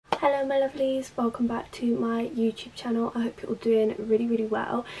Hello my lovelies, welcome back to my YouTube channel. I hope you're all doing really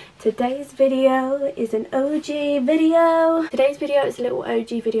well. Today's video is an OG video. Today's video is a little OG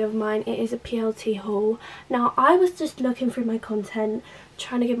video of mine. It is a PLT haul. Now I was just looking through my content,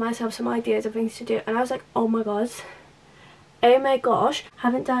 trying to give myself some ideas of things to do, and I was like, oh my gosh,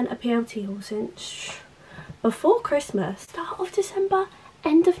 haven't done a PLT haul since before Christmas, start of December,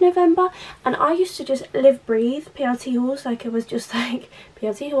 end of November. And I used to just live breathe PLT hauls, like it was just like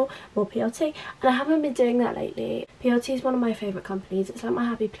PLT haul, more PLT, and I haven't been doing that lately. PLT is one of my favourite companies. It's like my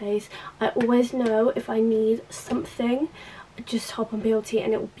happy place. I always know if I need something, just hop on PLT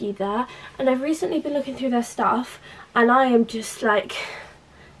and it will be there. And I've recently been looking through their stuff and I am just like,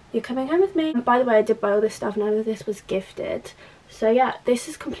 you're coming home with me. And by the way, I did buy all this stuff, none of this was gifted. So yeah, this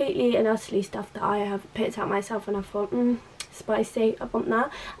is completely and utterly stuff that I have picked out myself and I thought, spicy, I want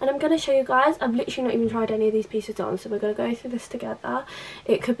that. And I'm going to show you guys. I've literally not even tried any of these pieces on, so we're going to go through this together.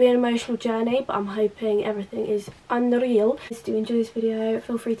 It could be an emotional journey, but I'm hoping everything is unreal. If you do enjoy this video,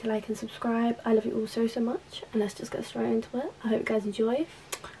 feel free to like and subscribe. I love you all so much, and let's just get straight into it. I hope you guys enjoy.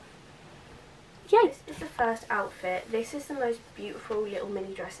 Yay! This is the first outfit. This is the most beautiful little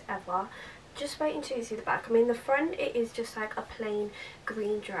mini dress ever. Just wait until you see the back. I mean, the front, it is just like a plain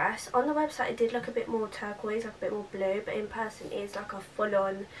green dress. On the website it did look a bit more turquoise, like a bit more blue, but in person it is like a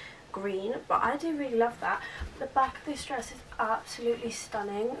full-on green. But I do really love that. The back of this dress is absolutely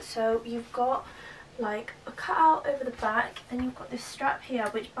stunning. So you've got like a cutout over the back, and you've got this strap here,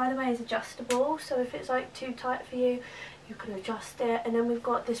 which by the way is adjustable, so if it's like too tight for you, you can adjust it. And then we've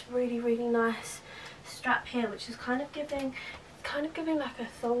got this really nice strap here, which is kind of giving like a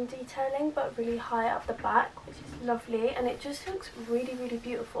thong detailing, but really high up the back, which is lovely, and it just looks really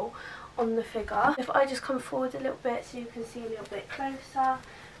beautiful on the figure. If I just come forward a little bit so you can see a little bit closer,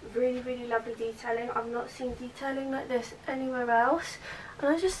 really lovely detailing. I've not seen detailing like this anywhere else, and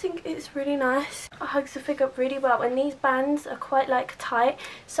I just think it's really nice. It hugs the figure really well, and these bands are quite like tight.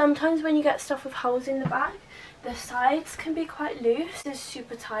 Sometimes when you get stuff with holes in the back, the sides can be quite loose. This is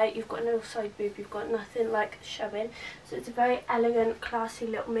super tight. You've got no side boob, you've got nothing like showing. So it's a very elegant, classy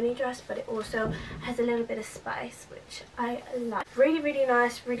little mini dress, but it also has a little bit of spice, which I like. Really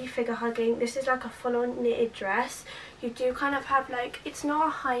nice, really figure hugging. This is like a full-on knitted dress. You do kind of have like, it's not a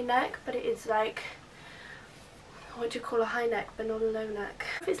high neck, but it is like, what do you call a high neck but not a low neck?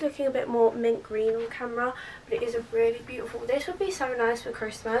 It's looking a bit more mint green on camera, but it is a really beautiful. This would be so nice for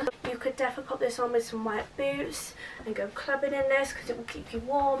Christmas. You could definitely pop this on with some white boots and go clubbing in this, because it will keep you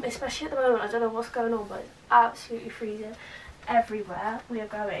warm, especially at the moment. I don't know what's going on, but it's absolutely freezing everywhere we are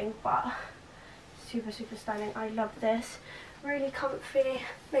going, but super stunning. I love this. Really comfy,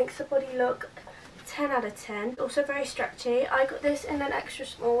 makes the body look 10 out of 10. Also very stretchy. I got this in an extra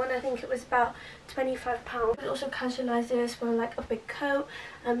small one. I think it was about £25. But also casualise this with like a big coat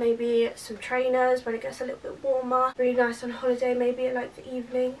and maybe some trainers when it gets a little bit warmer. Really nice on holiday, maybe at like the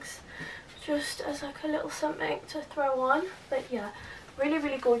evenings, just as like a little something to throw on. But yeah,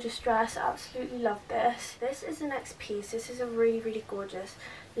 really gorgeous dress. Absolutely love this. This is the next piece. This is a really gorgeous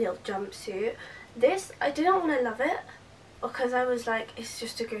little jumpsuit. This, I didn't want to love it, because I was like, it's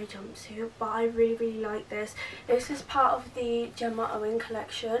just a grey jumpsuit, but I really like this. This is part of the Gemma Owen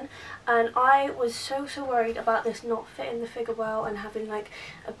collection, and I was so worried about this not fitting the figure well and having like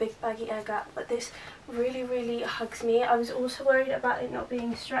a big baggy air gap, but this really hugs me. I was also worried about it not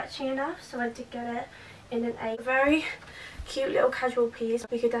being stretchy enough, so I did get it in an 8. Very cute little casual piece.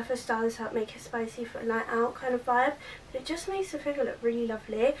 We could definitely style this up, make it spicy for a night out kind of vibe, but it just makes the figure look really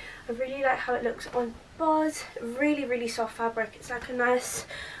lovely. I really like how it looks on bods. Really soft fabric. It's like a nice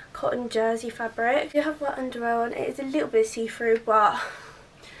cotton jersey fabric. You have wet underwear on. It is a little bit see-through, but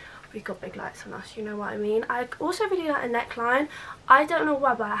we've got big lights on us, you know what I mean. I also really like a neckline. I don't know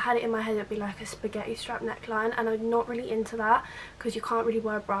why, but I had it in my head it'd be like a spaghetti strap neckline, and I'm not really into that because you can't really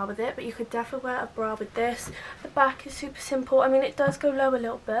wear a bra with it, but you could definitely wear a bra with this. The back is super simple. I mean, it does go low a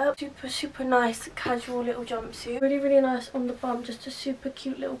little bit. Super nice casual little jumpsuit. Really nice on the bum, just a super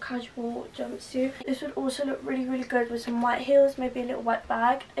cute little casual jumpsuit. This would also look really good with some white heels, maybe a little white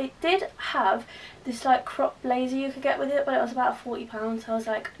bag. It did have this like crop blazer you could get with it, but it was about £40, so I was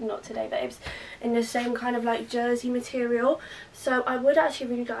like, not today babes, in the same kind of like jersey material. So I would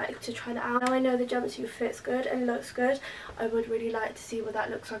actually really like to try that out. Now I know the jumpsuit fits good and looks good, I would really like to see what that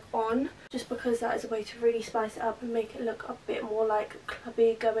looks like on, just because that is a way to really spice it up and make it look a bit more like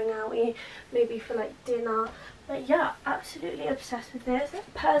clubby, going outy, maybe for like dinner. But yeah, absolutely obsessed with this.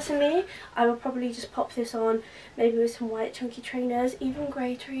 Personally, I would probably just pop this on, maybe with some white chunky trainers, even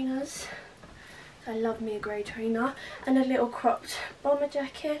grey trainers. I love me a grey trainer, and a little cropped bomber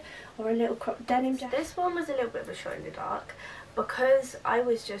jacket or a little cropped denim jacket. This one was a little bit of a shot in the dark. because I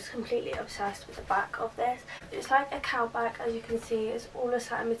was just completely obsessed with the back of this. It's like a cow back, as you can see. It's all a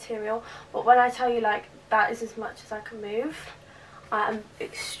satin material, but when I tell you like that is as much as I can move, I am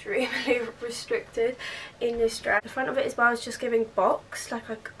extremely restricted in this dress. The front of it as well is just giving box. Like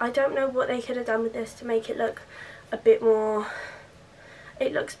I don't know what they could have done with this to make it look a bit more,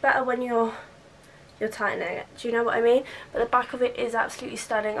 it looks better when you're tightening it, do you know what I mean? But the back of it is absolutely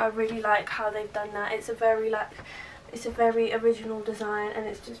stunning. I really like how they've done that. It's a very original design, and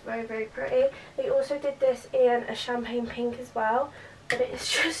it's just very, very pretty. They also did this in a champagne pink as well, but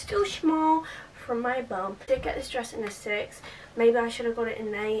it's just still small from my bum. I did get this dress in a 6. Maybe I should have got it in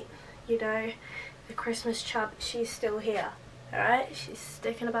an 8. You know, the Christmas chub, she's still here. Alright, she's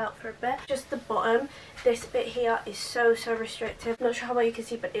sticking about for a bit. Just the bottom, this bit here is so restrictive. I'm not sure how well you can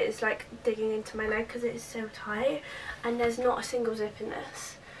see, but it is like digging into my leg because it is so tight, and there's not a single zip in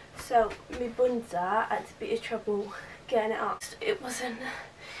this. So my bunza had a bit of trouble getting it up. It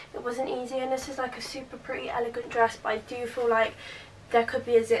wasn't easy, and this is like a super pretty elegant dress, but I do feel like there could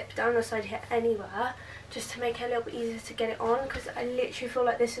be a zip down the side here anywhere, just to make it a little bit easier to get it on, because I literally feel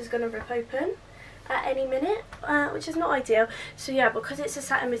like this is going to rip open at any minute, which is not ideal. So yeah, because it's a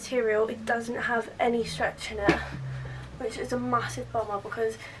satin material, it doesn't have any stretch in it, which is a massive bummer,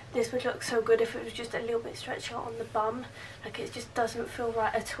 because this would look so good if it was just a little bit stretchy on the bum. Like, it just doesn't feel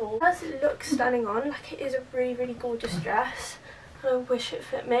right at all. It does look stunning on, like it is a really gorgeous dress, and I wish it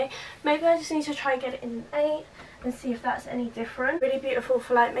fit me. Maybe I just need to try and get it in an 8 and see if that's any different. Really beautiful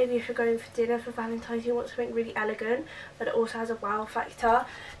for like maybe if you're going for dinner for Valentine's, you want something really elegant, but it also has a wow factor.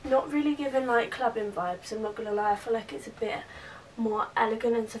 Not really giving like clubbing vibes, I'm not gonna lie. I feel like it's a bit more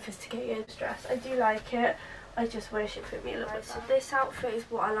elegant and sophisticated dress. I do like it, I just wish it fit me a little bit. So this outfit is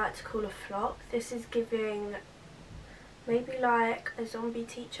what I like to call a flop. This is giving maybe like a zombie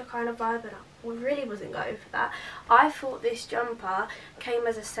teacher kind of vibe, and I really wasn't going for that. I thought this jumper came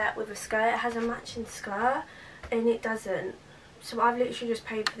as a set with a skirt. It has a matching skirt, and it doesn't. So I've literally just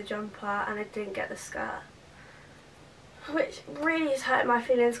paid for the jumper and I didn't get the skirt, which really is hurting my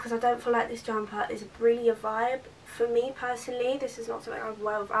feelings, because I don't feel like this jumper is really a vibe. For me personally, this is not something I would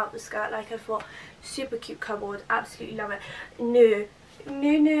wear without the skirt. Like I thought, super cute cupboard, absolutely love it. No,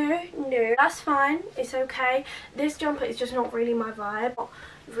 that's fine, it's okay. This jumper is just not really my vibe. Not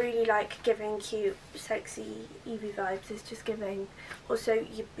really like giving cute, sexy Evie vibes. It's just giving, also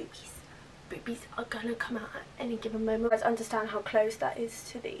your boobies are gonna come out at any given moment. You guys understand how close that is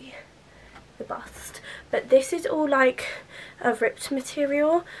to the bust. But this is all like a ripped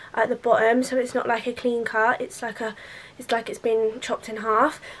material at the bottom, so it's not like a clean cut. It's like it's been chopped in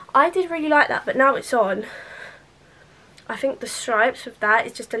half. I did really like that, but now it's on, I think the stripes with that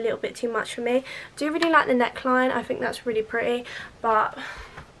is just a little bit too much for me. I do really like the neckline, I think that's really pretty, but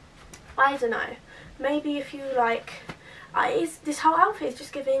I don't know. Maybe if you like, this whole outfit is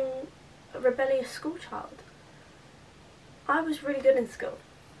just giving a rebellious schoolchild. I was really good in school.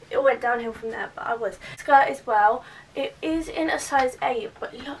 It went downhill from there, but I was. Skirt as well. It is in a size 8,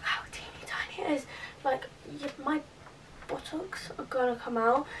 but look how teeny tiny it is. Like, my buttocks are gonna come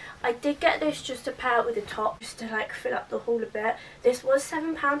out. I did get this just to pair it with the top, just to like fill up the hole a bit. This was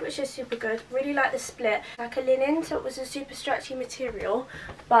 £7, which is super good. Really like the split. Like a linen, so it was a super stretchy material,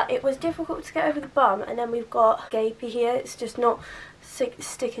 but it was difficult to get over the bum. And then we've got gapey here. It's just not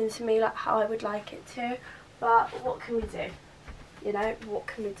sticking to me like how I would like it to, but what can we do? You know, what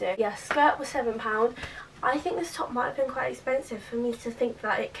can we do? Yeah, skirt was £7. I think this top might have been quite expensive for me to think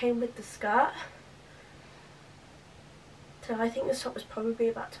that it came with the skirt. So I think this top was probably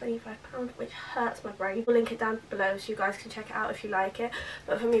about £25, which hurts my brain. We'll link it down below so you guys can check it out if you like it.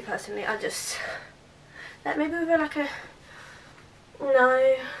 But for me personally, I just, like, maybe we go like a, no,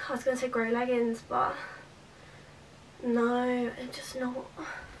 I was going to say grey leggings, but no, it's just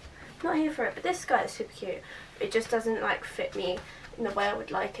not here for it. But this skirt is super cute. It just doesn't like fit me in the way I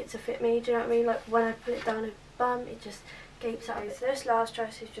would like it to fit me, do you know what I mean? Like when I put it down a bum, it just gapes out. So this last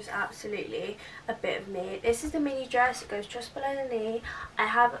dress is just absolutely a bit of me. This is the mini dress, it goes just below the knee. I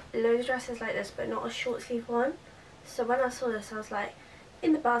have loads of dresses like this, but not a short sleeve one. So when I saw this, I was like,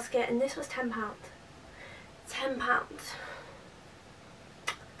 in the basket, and this was £10. £10.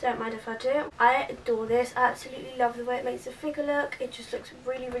 Don't mind if I do. I adore this. I absolutely love the way it makes the figure look. It just looks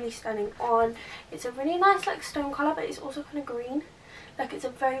really stunning on. It's a really nice like stone colour, but it's also kind of green. Like it's a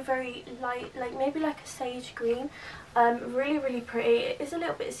very light, like maybe like a sage green. Really pretty. It is a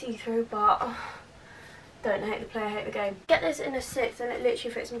little bit see-through, but don't hate the player, hate the game. Get this in a 6 and it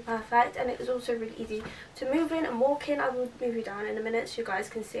literally fits me perfect, and it is also really easy to move in and walk in. I will move you down in a minute so you guys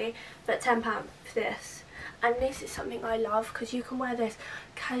can see, but £10 for this. and this is something I love because you can wear this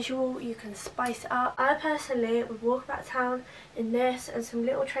casual, you can spice it up. I personally would walk about town in this and some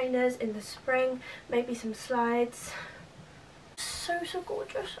little trainers in the spring, maybe some slides. So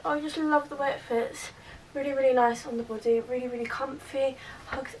gorgeous. I just love the way it fits. Really nice on the body, really comfy,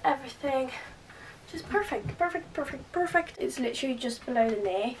 hugs everything. Just perfect. It's literally just below the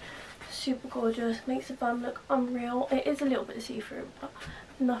knee. Super gorgeous, makes the bum look unreal. It is a little bit see-through, but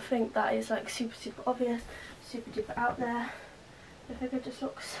nothing that is like super obvious, super duper out there. The figure just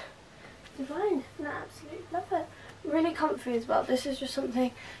looks divine, and I absolutely love it. Really comfy as well. This is just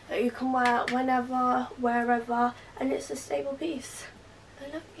something that you can wear whenever, wherever, and it's a stable piece. I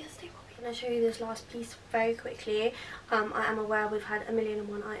love it being a stable piece. I'm going to show you this last piece very quickly. I am aware we've had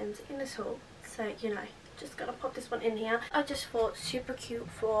 1,000,001 items in this haul, so you know, just gonna pop this one in here. I just thought super cute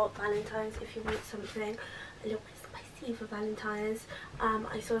for Valentine's if you want something a little bit spicy for Valentine's.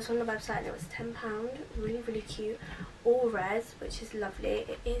 I saw this on the website and it was £10. Really cute, all red, which is lovely.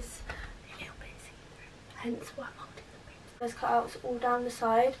 It is a little bit see-through, hence why I'm holding the boots. There's cutouts all down the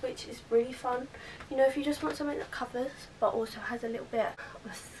side, which is really fun. You know, if you just want something that covers but also has a little bit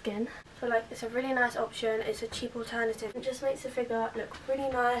of skin, I feel like it's a really nice option. It's a cheap alternative. It just makes the figure look really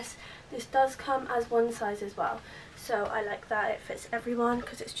nice. This does come as one size as well, so I like that it fits everyone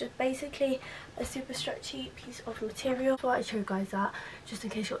because it's just basically a super stretchy piece of material. So I show you guys that just in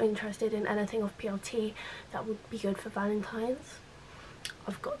case you're interested in anything of PLT that would be good for Valentine's.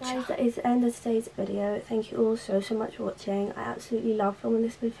 I've got guys, that is the end of today's video. Thank you all so much for watching. I absolutely love filming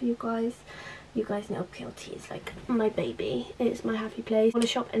this video for you guys. You guys know PLT is like my baby. It's my happy place. If you want to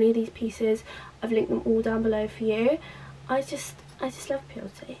shop any of these pieces, I've linked them all down below for you. I just love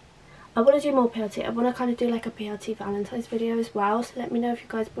PLT. I want to do more PLT. I want to kind of do like a PLT Valentine's video as well, so let me know if you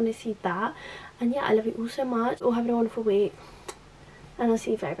guys want to see that. And yeah, I love you all so much. All having a wonderful week, and I'll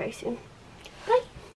see you very soon.